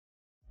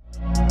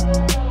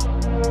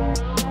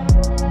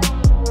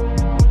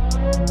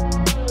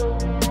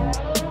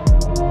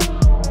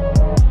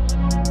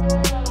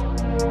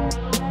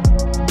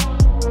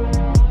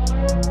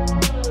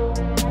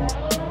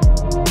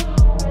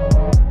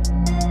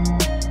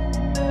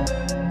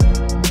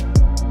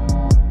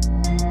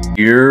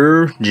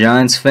Your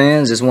Giants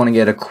fans, just want to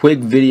get a quick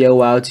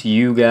video out to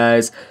you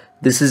guys.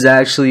 This is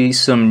actually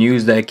some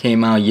news that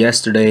came out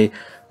yesterday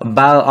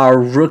about our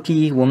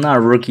rookie, well,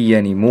 not rookie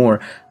anymore,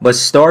 but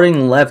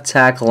starting left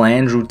tackle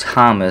Andrew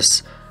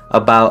Thomas,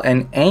 about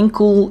an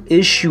ankle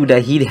issue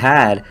that he'd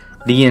had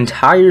the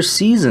entire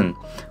season.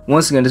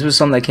 Once again, this was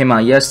something that came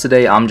out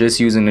yesterday. I'm just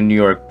using the New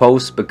York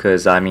Post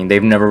because, I mean,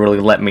 they've never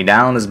really let me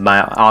down. This is by,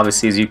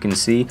 obviously, as you can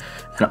see,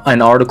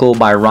 an article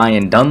by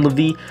Ryan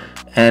Dunleavy.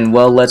 And,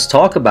 well, let's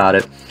talk about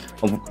it.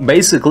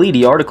 Basically,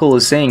 the article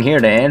is saying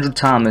here that Andrew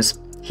Thomas,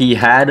 he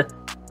had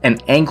an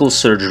ankle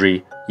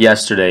surgery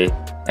yesterday.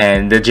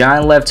 And the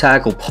Giant left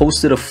tackle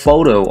posted a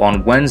photo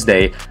on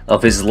Wednesday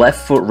of his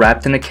left foot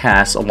wrapped in a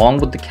cast, along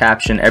with the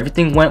caption,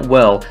 "Everything went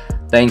well,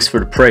 thanks for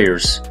the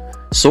prayers."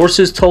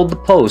 Sources told the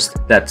Post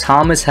that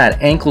Thomas had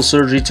ankle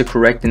surgery to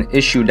correct an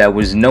issue that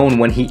was known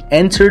when he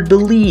entered the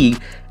league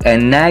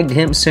and nagged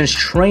him since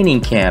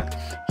training camp.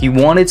 He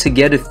wanted to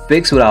get it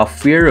fixed without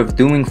fear of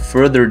doing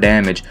further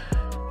damage.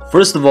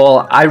 First of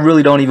all, I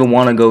really don't even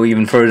want to go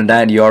even further than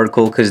that in the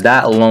article, because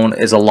that alone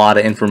is a lot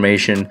of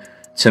information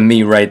to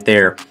me right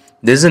there.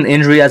 This is an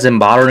injury that's been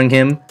bothering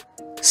him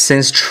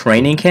since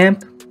training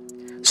camp?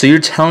 So you're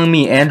telling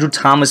me Andrew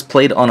Thomas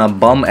played on a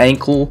bum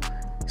ankle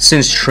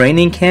since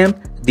training camp?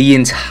 The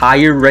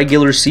entire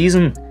regular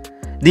season?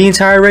 The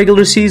entire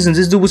regular season,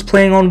 this dude was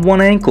playing on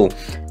one ankle.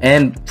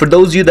 And for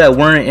those of you that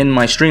weren't in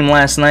my stream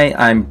last night,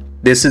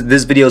 this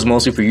video is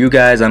mostly for you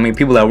guys. I mean,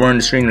 people that were in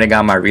the stream, they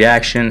got my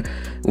reaction.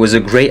 It was a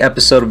great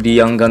episode of the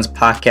Young Guns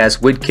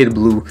podcast with Kid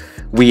Blue.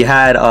 We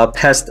had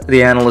Pest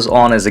the Analyst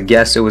on as a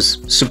guest. It was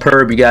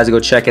superb. You guys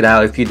go check it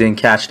out if you didn't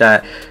catch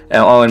that.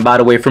 Oh, and by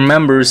the way, for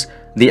members,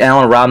 the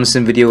Allen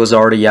Robinson video is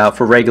already out.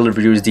 For regular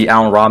viewers, the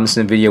Allen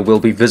Robinson video will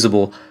be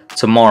visible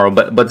tomorrow.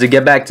 But to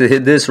get back to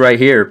this right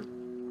here,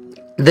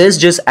 this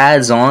just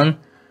adds on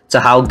to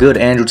how good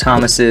Andrew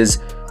Thomas is,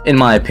 in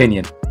my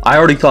opinion. I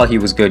already thought he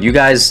was good. You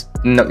guys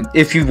know,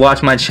 if you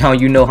watch my channel,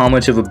 you know how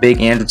much of a big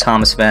Andrew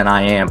Thomas fan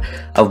I am.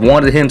 I've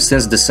wanted him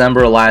since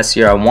December of last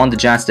year. I wanted the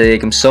Giants to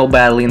take him so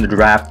badly in the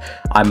draft.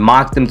 I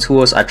mocked him to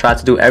us. I tried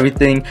to do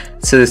everything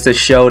to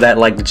show that,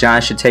 like, the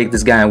Giants should take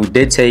this guy, and we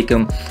did take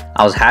him.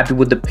 I was happy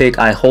with the pick.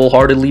 I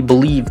wholeheartedly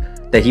believe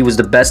that he was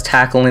the best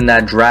tackle in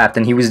that draft,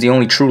 and he was the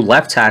only true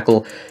left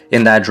tackle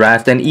in that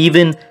draft. And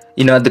even,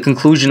 you know, at the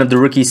conclusion of the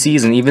rookie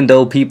season, even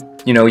though people,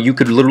 you know, you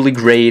could literally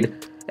grade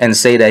and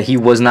say that he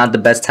was not the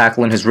best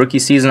tackle in his rookie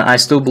season, I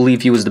still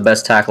believe he was the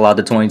best tackle out of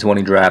the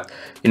 2020 draft.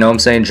 You know what I'm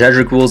saying?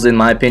 Jedrick Wills, in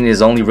my opinion,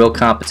 is only real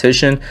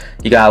competition.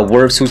 You got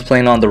Wirfs, who's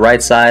playing on the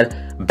right side.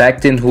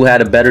 Becton, who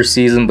had a better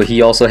season, but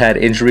he also had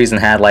injuries and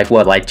had like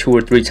 2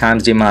 or 3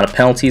 times the amount of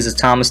penalties as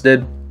Thomas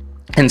did.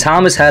 And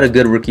Thomas had a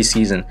good rookie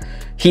season.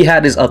 He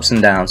had his ups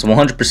and downs,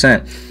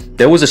 100%.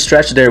 There was a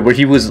stretch there where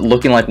he was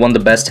looking like one of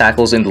the best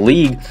tackles in the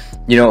league,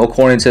 you know,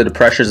 according to the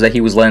pressures that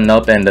he was letting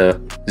up and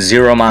the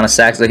zero amount of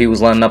sacks that he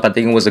was letting up. I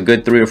think it was a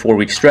good 3 or 4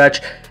 week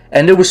stretch.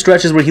 And there were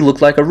stretches where he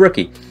looked like a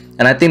rookie.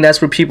 And I think that's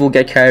where people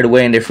get carried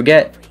away and they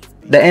forget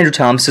that Andrew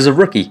Thomas is a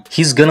rookie.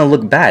 He's going to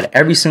look bad.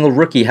 Every single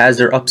rookie has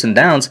their ups and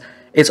downs.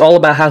 It's all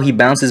about how he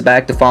bounces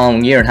back the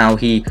following year and how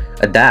he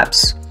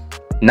adapts.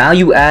 Now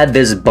you add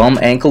this bum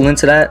ankle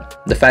into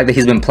that, the fact that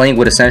he's been playing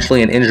with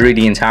essentially an injury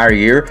the entire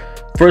year.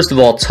 First of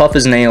all, tough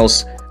as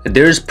nails.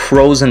 There's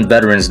pros and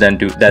veterans that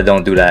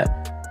don't do that.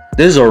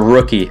 This is a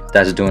rookie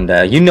that's doing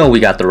that. You know we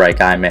got the right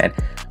guy, man.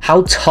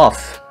 How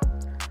tough,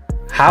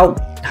 how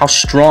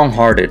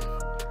strong-hearted,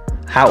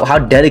 how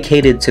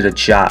dedicated to the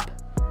job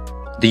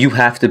do you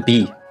have to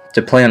be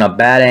to play on a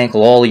bad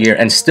ankle all year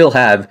and still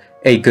have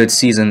a good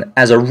season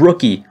as a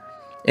rookie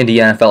in the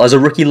NFL, as a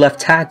rookie left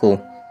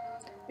tackle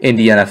in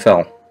the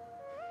NFL?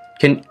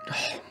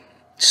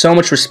 So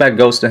much respect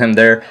goes to him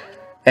there.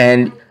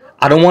 And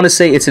I don't want to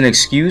say it's an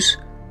excuse,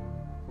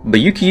 but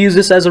you can use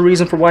this as a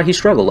reason for why he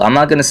struggled. I'm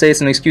not going to say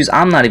it's an excuse.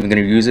 I'm not even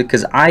going to use it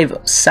because I'm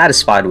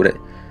satisfied with it.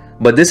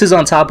 But this is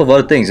on top of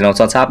other things. You know, it's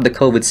on top of the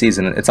COVID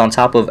season. It's on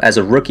top of, as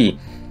a rookie,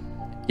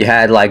 you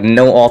had like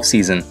no off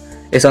season.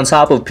 It's on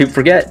top of, people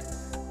forget,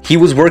 he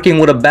was working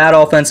with a bad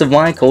offensive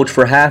line coach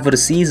for half of the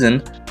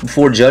season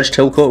before Judge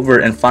took over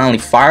and finally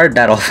fired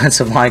that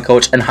offensive line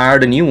coach and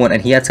hired a new one,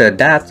 and he had to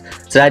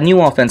adapt to that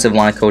new offensive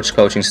line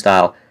coaching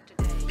style.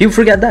 People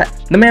forget that.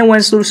 The man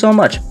went through so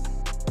much.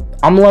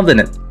 I'm loving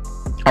it.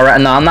 Alright,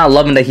 now I'm not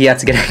loving that he had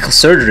to get ankle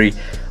surgery,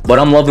 but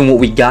I'm loving what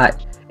we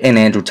got in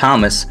Andrew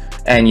Thomas.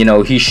 And, you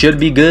know, he should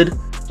be good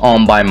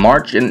by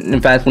March. And in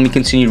fact, let me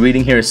continue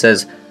reading here. It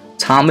says,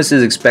 Thomas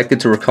is expected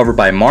to recover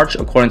by March,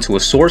 according to a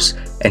source,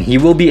 and he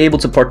will be able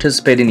to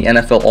participate in the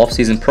NFL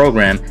offseason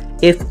program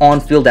if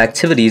on-field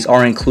activities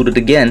are included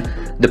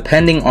again,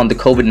 depending on the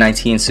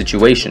COVID-19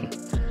 situation.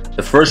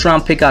 The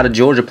first-round pick out of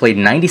Georgia played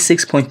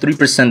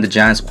 96.3% of the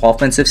Giants'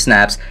 offensive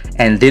snaps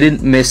and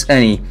didn't miss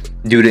any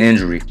due to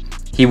injury.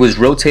 He was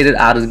rotated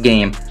out of the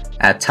game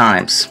at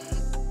times.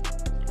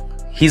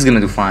 He's going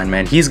to do fine,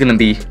 man. He's going to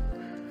be,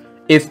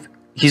 if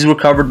he's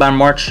recovered by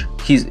March,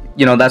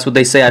 you know, that's what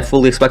they say. I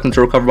fully expect him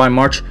to recover by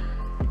March.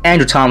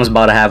 Andrew Thomas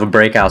about to have a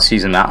breakout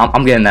season.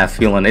 I'm getting that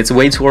feeling. It's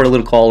way too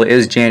early to call. It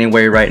is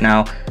January right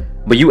now.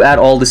 But you add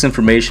all this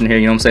information here,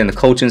 you know what I'm saying, the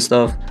coaching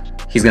stuff.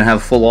 He's going to have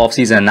a full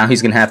offseason, and now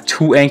he's going to have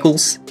 2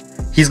 ankles.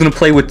 He's going to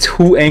play with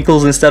 2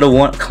 ankles instead of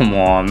 1. Come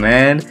on,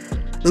 man.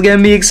 It's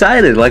getting me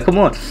excited. Like, come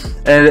on.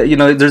 And, you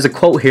know, there's a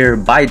quote here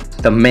by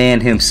the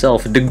man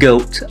himself, the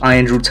GOAT,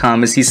 Andrew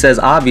Thomas. He says,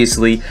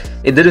 obviously,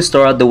 it didn't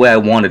start out the way I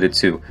wanted it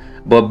to.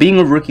 But being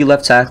a rookie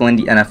left tackle in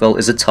the NFL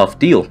is a tough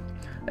deal.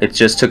 It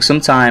just took some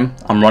time.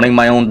 I'm running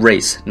my own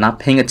race, not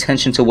paying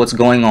attention to what's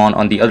going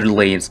on the other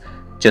lanes,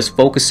 just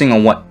focusing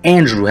on what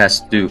Andrew has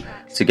to do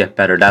to get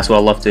better. That's what I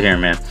love to hear,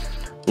 man.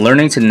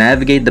 Learning to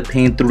navigate the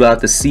pain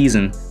throughout the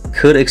season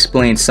could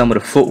explain some of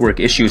the footwork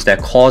issues that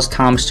caused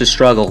Thomas to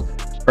struggle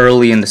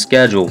early in the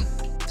schedule.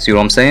 See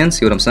what I'm saying?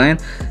 See what I'm saying?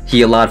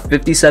 He allowed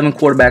 57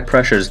 quarterback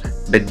pressures,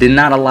 but did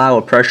not allow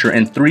a pressure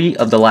in 3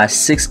 of the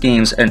last 6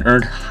 games and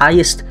earned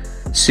highest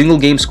single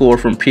game score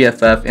from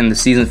PFF in the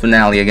season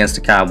finale against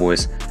the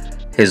Cowboys.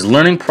 His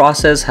learning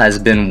process has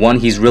been one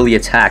he's really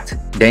attacked.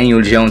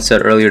 Daniel Jones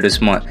said earlier this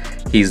month.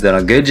 He's done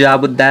a good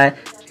job with that.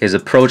 His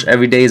approach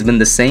every day has been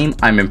the same.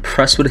 I'm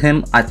impressed with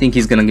him. I think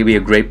he's going to be a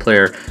great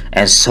player.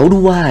 And so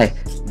do I,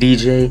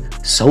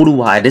 DJ. So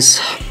do I. This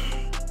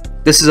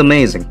is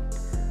amazing.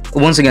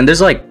 Once again,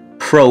 there's like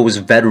pros,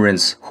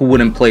 veterans who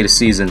wouldn't play the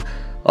season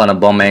on a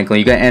bum ankle.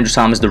 You got Andrew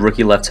Thomas, the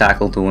rookie left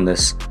tackle, doing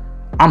this.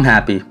 I'm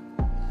happy.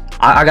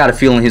 I got a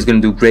feeling he's going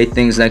to do great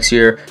things next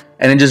year.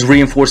 And it just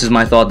reinforces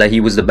my thought that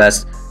he was the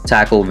best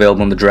tackle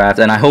available in the draft.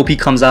 And I hope he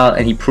comes out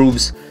and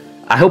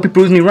I hope he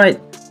proves me right.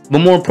 But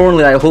more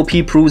importantly, I hope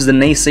he proves the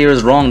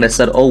naysayers wrong that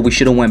said, oh, we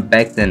should have went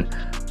Becton.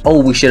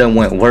 Oh, we should have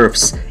went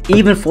Wirfs.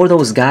 Even for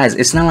those guys,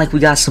 it's not like we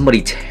got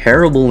somebody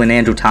terrible in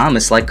Andrew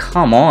Thomas. Like,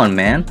 come on,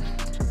 man.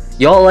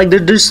 Y'all, like,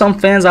 there's some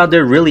fans out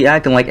there really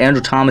acting like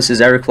Andrew Thomas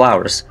is Eric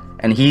Flowers.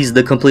 And he's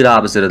the complete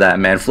opposite of that,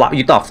 man.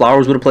 You thought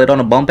Flowers would have played on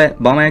a bum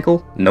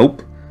ankle?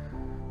 Nope.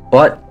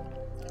 But,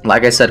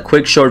 like I said,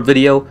 quick, short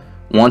video.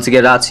 Want to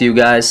get it out to you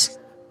guys.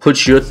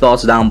 Put your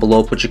thoughts down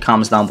below. Put your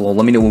comments down below.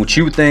 Let me know what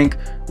you think.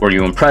 Were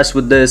you impressed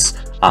with this?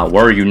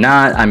 Were you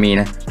not? I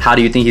mean, how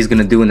do you think he's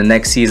going to do in the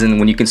next season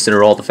when you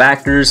consider all the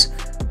factors?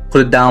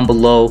 Put it down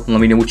below.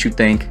 Let me know what you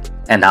think.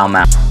 And I'm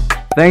out.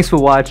 Thanks for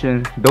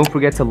watching. Don't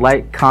forget to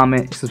like,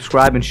 comment,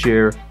 subscribe, and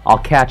share. I'll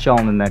catch y'all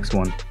in the next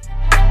one.